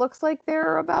 and it looks like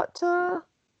they're about to,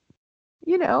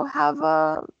 have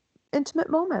a intimate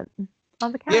moment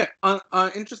on the couch. Yeah.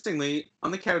 Interestingly,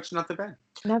 on the couch, not the bed.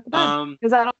 Not the bed,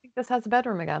 because I don't think this has a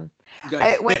bedroom again.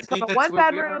 I It went from think a that's one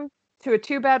where we are. bedroom to a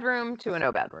two bedroom to a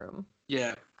no bedroom.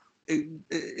 Yeah.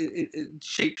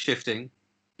 Shape shifting.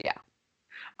 Yeah.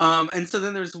 And so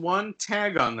then there's one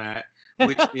tag on that,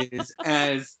 which is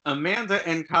as Amanda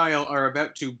and Kyle are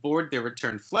about to board their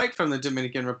return flight from the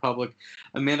Dominican Republic,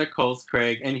 Amanda calls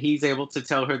Craig, and he's able to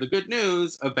tell her the good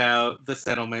news about the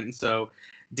settlement. And so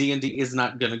D&D is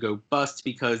not going to go bust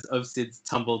because of Sid's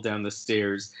tumble down the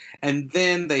stairs. And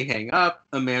then they hang up.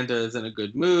 Amanda is in a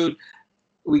good mood.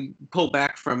 We pull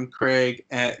back from Craig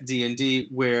at D&D,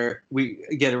 where we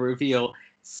get a reveal.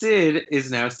 Sid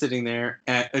is now sitting there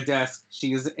at a desk.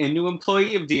 She is a new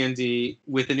employee of D&D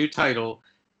with a new title,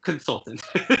 consultant.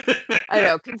 I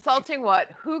know. Consulting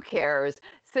what? Who cares?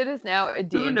 Sid is now a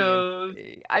D&D. Who knows?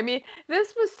 employee. I mean,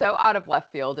 this was so out of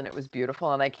left field, and it was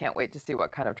beautiful, and I can't wait to see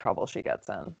what kind of trouble she gets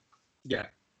in. Yeah.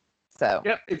 So.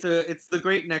 Yep. It's the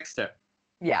great next step.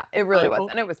 Yeah, it really was,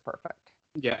 and it was perfect.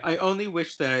 Yeah, I only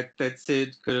wish that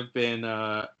Sid could have been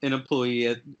an employee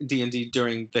at D&D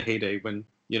during the heyday when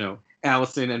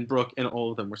Allison and Brooke and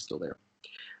all of them were still there.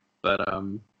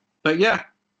 But yeah,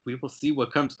 we will see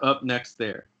what comes up next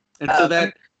there. And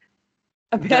so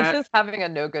Amanda's having a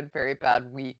no good, very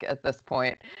bad week at this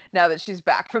point. Now that she's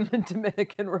back from the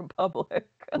Dominican Republic,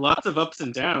 lots of ups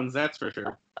and downs, that's for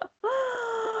sure.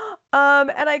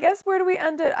 And I guess where do we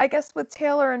end it? I guess with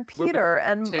Taylor and Peter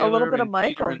and a little bit of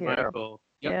Michael here. Michael.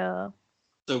 Yep. Yeah.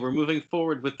 So we're moving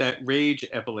forward with that rage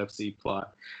epilepsy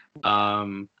plot.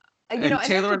 I need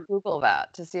to Google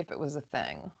that to see if it was a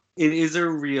thing. It is a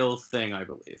real thing, I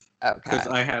believe. Okay. Because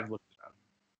I have looked it up.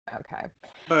 Okay.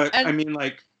 But I mean,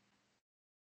 like,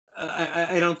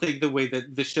 I don't think the way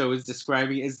that the show is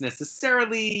describing is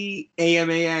necessarily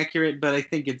AMA accurate, but I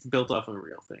think it's built off of a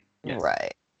real thing. Yes.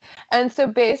 Right. And so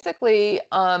basically,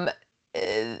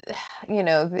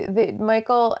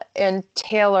 Michael and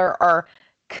Taylor are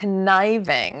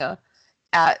conniving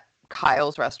at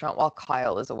Kyle's restaurant while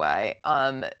Kyle is away,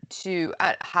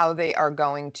 at how they are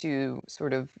going to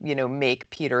sort of, make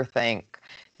Peter think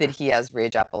that he has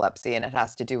rage epilepsy, and it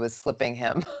has to do with slipping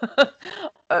him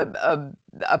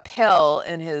a pill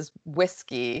in his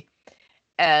whiskey,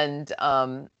 and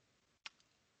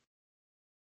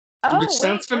which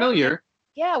sounds familiar.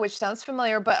 Yeah, which sounds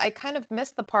familiar, but I kind of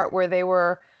missed the part where they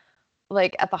were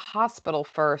like at the hospital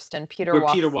first, and Peter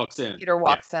walks in. Peter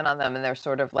walks in on them, and they're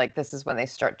sort of like, this is when they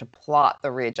start to plot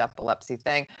the rage epilepsy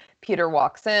thing. Peter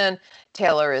walks in.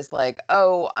 Taylor is like,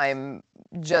 "Oh, I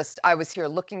was here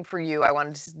looking for you. I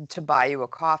wanted to buy you a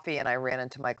coffee, and I ran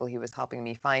into Michael. He was helping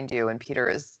me find you." And Peter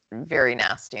is very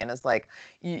nasty and is like,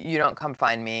 "You don't come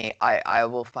find me. I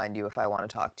will find you if I want to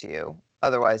talk to you.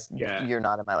 Otherwise, you're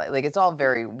not in my life." Like, it's all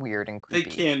very weird and creepy.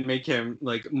 They can make him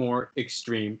like more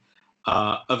extreme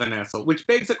of an asshole, which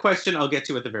begs a question I'll get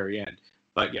to at the very end.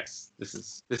 But yes, this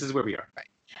is where we are. Right.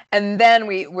 And then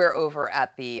we're over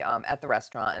at the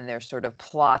restaurant, and they're sort of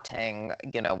plotting,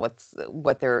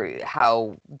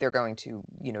 how they're going to,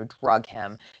 drug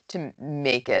him to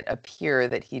make it appear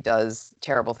that he does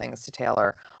terrible things to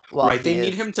Taylor. Right. They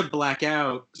need him to black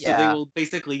out, so they will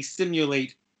basically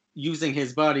simulate using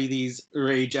his body these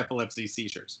rage epilepsy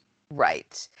seizures.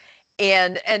 Right.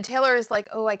 And Taylor is like,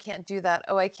 "Oh, I can't do that.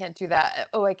 Oh, I can't do that.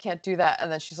 Oh, I can't do that." And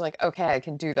then she's like, "Okay, I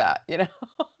can do that,"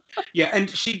 Yeah, and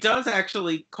she does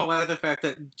actually call out the fact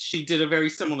that she did a very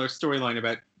similar storyline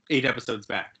about 8 episodes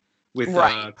back with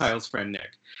Kyle's friend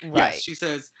Nick. Right. Yes, she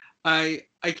says, I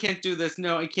can't do this.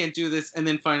 No, I can't do this. And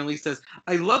then finally says,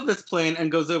 "I love this plan,"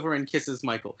 and goes over and kisses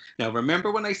Michael. Now,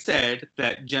 remember when I said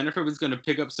that Jennifer was going to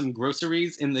pick up some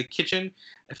groceries in the kitchen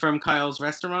from Kyle's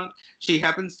restaurant? She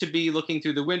happens to be looking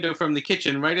through the window from the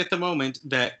kitchen right at the moment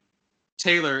that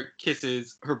Taylor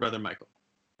kisses her brother Michael.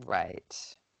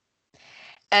 Right.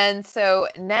 And so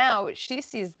now she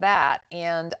sees that,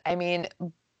 and I mean,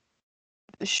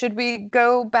 should we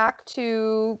go back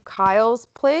to Kyle's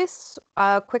place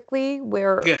quickly,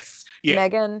 where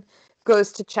Megan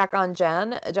goes to check on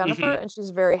Jennifer, and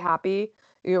she's very happy,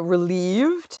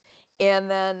 relieved,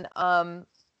 and then and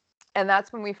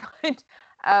that's when we find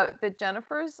out that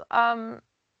Jennifer's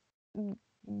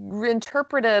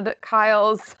interpreted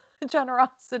Kyle's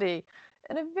generosity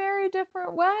in a very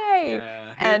different way.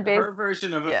 Yeah, her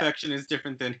version of affection is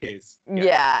different than his.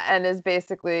 Yeah, and is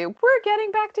basically, we're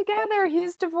getting back together.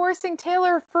 He's divorcing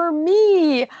Taylor for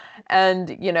me.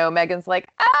 And, Megan's like,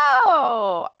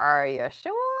 oh, are you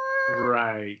sure?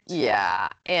 Right. Yeah.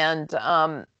 And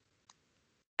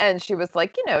she was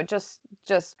like,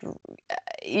 just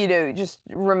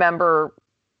remember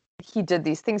he did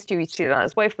these things to you. He cheated on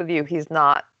his wife with you. He's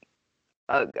not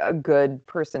a good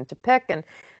person to pick.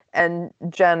 And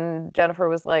Jennifer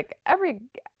was like,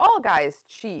 all guys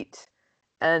cheat,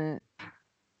 and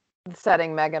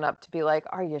setting Megan up to be like,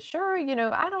 are you sure?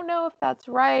 I don't know if that's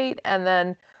right. And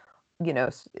then,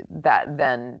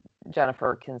 then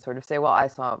Jennifer can sort of say, well, I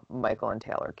saw Michael and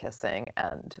Taylor kissing,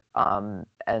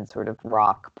 and sort of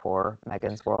rock poor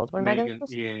Megan's world when Megan's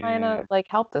just trying to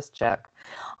help this chick.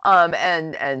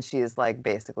 And she's like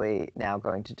basically now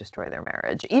going to destroy their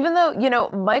marriage, even though,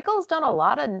 Michael's done a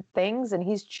lot of things and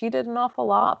he's cheated an awful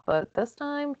lot, but this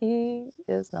time he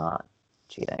is not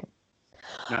cheating.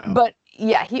 Uh-oh. But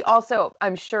yeah, he also,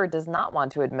 I'm sure, does not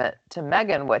want to admit to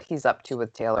Megan what he's up to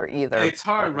with Taylor either. It's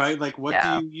hard, right? Like, what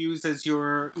do you use as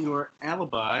your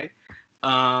alibi?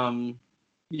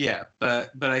 Yeah,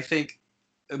 but I think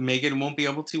Megan won't be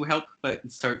able to help but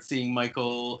start seeing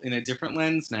Michael in a different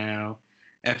lens now,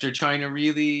 after trying to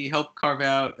really help carve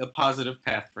out a positive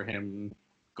path for him,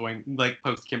 going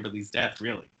post Kimberly's death,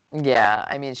 really. Yeah,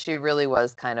 I mean, she really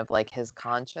was kind of like his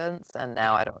conscience, and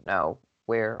now I don't know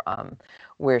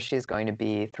where she's going to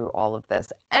be through all of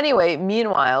this. Anyway,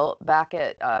 meanwhile, back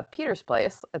at Peter's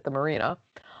place at the marina,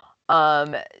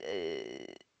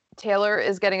 Taylor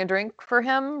is getting a drink for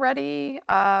him ready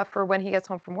for when he gets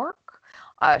home from work.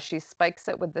 She spikes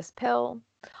it with this pill.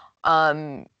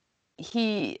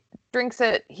 He drinks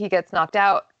it, he gets knocked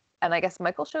out, and I guess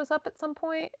Michael shows up at some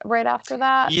point right after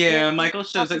that. Yeah, Michael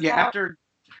shows up. Yeah, after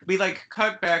we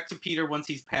cut back to Peter once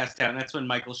he's passed out, and that's when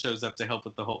Michael shows up to help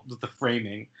with the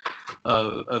framing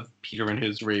of Peter and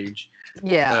his rage.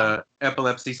 Yeah.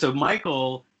 Epilepsy. So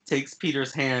Michael takes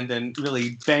Peter's hand and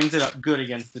really bangs it up good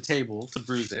against the table to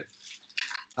bruise it.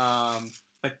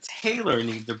 But Taylor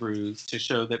needs the bruise to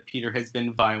show that Peter has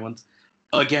been violent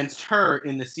against her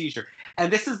in the seizure.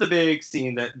 And this is the big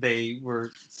scene that they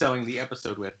were selling the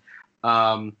episode with.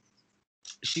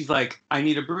 She's like, I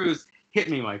need a bruise. Hit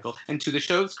me, Michael. And to the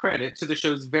show's credit, to the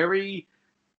show's very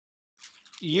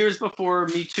years before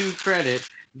Me Too credit,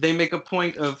 they make a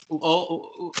point of,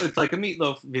 it's like a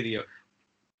Meatloaf video.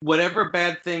 Whatever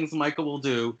bad things Michael will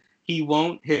do, he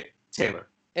won't hit Taylor.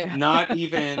 Yeah. Not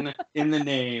even in the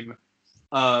name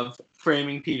of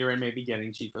framing Peter and maybe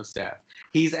getting chief of staff.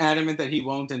 He's adamant that he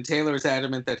won't, and Taylor is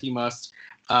adamant that he must.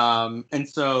 And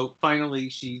so finally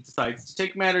she decides to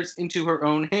take matters into her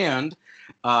own hand,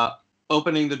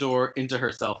 opening the door into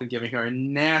herself and giving her a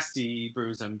nasty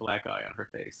bruise and black eye on her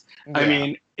face. Yeah. I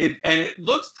mean, it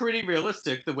looks pretty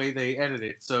realistic the way they edit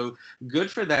it. So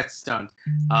good for that stunt.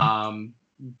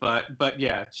 But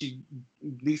yeah,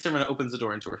 Lisa Rinna opens the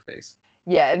door into her face.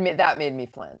 Yeah, that made me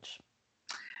flinch.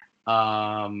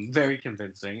 Very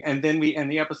convincing. And then we end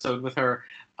the episode with her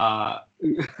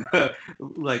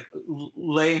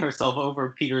laying herself over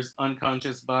Peter's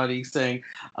unconscious body, saying,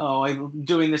 oh, I'm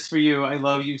doing this for you. I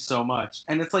love you so much.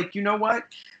 And it's like, you know what?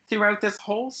 Throughout this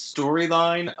whole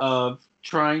storyline of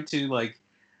trying to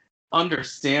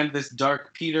understand this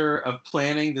dark Peter, of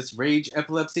planning this rage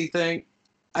epilepsy thing,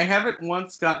 I haven't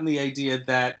once gotten the idea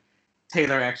that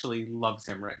Taylor actually loves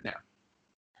him right now.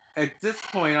 At this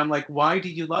point, I'm like, why do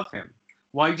you love him?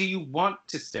 Why do you want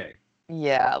to stay?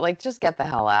 Yeah, just get the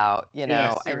hell out,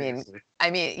 Yeah, I mean,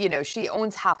 she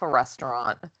owns half a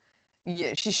restaurant.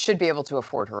 Yeah, she should be able to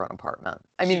afford her own apartment.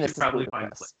 I mean, this is probably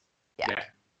ridiculous.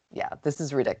 Yeah, this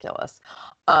is ridiculous.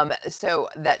 So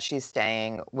that she's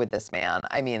staying with this man.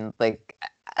 I mean,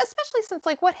 especially since,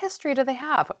 what history do they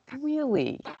have?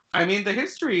 Really? I mean, the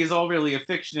history is all really a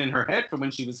fiction in her head from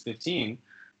when she was 15,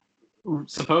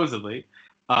 supposedly.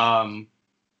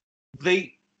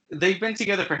 They've been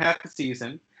together for half the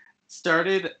season,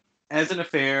 started as an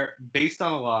affair based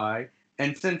on a lie,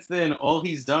 and since then, all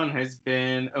he's done has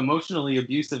been emotionally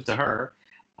abusive to her.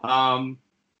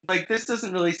 This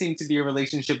doesn't really seem to be a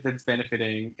relationship that's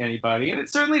benefiting anybody, and it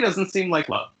certainly doesn't seem like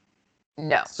love.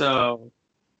 No. So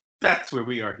that's where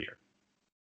we are here.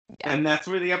 Yeah. And that's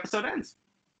where the episode ends.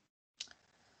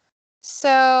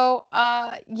 So,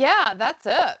 yeah, that's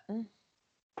it.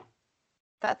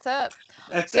 That's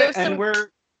it. And go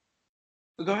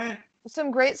ahead.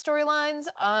 Some great storylines,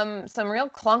 some real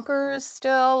clunkers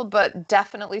still, but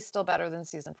definitely still better than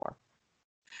season 4.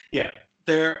 Yeah,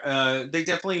 they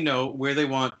definitely know where they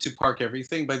want to park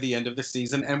everything by the end of the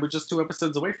season, and we're just 2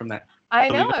 episodes away from that. I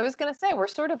know. I was gonna say we're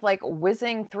sort of like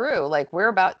whizzing through. Like we're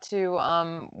about to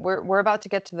we're about to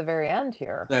get to the very end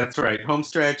here. That's right. Home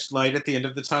stretch, light at the end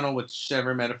of the tunnel,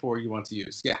 whichever metaphor you want to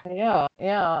use. Yeah.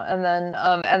 Yeah. And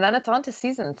then it's on to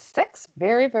season 6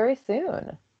 very, very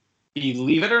soon.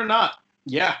 Believe it or not.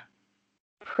 Yeah.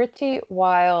 Pretty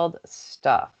wild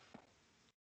stuff.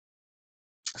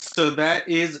 So that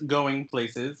is going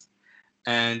places.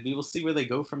 And we will see where they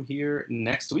go from here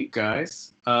next week,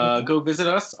 guys. Go visit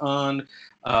us on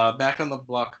Back on the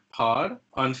Block Pod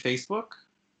on Facebook.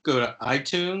 Go to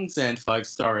iTunes and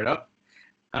 5-star it up.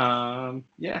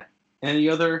 Yeah. Any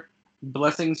other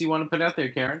blessings you want to put out there,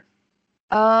 Karen?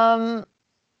 No,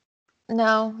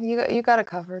 you got it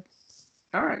covered.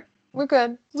 All right. We're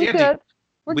good. We're good.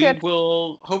 We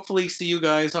will hopefully see you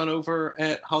guys on over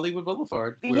at Hollywood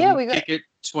Boulevard. Where we kick it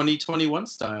 2021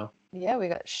 style. Yeah, we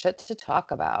got shit to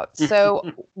talk about.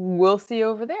 So we'll see you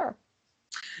over there.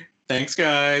 Thanks,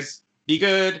 guys. Be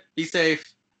good. Be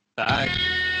safe. Bye.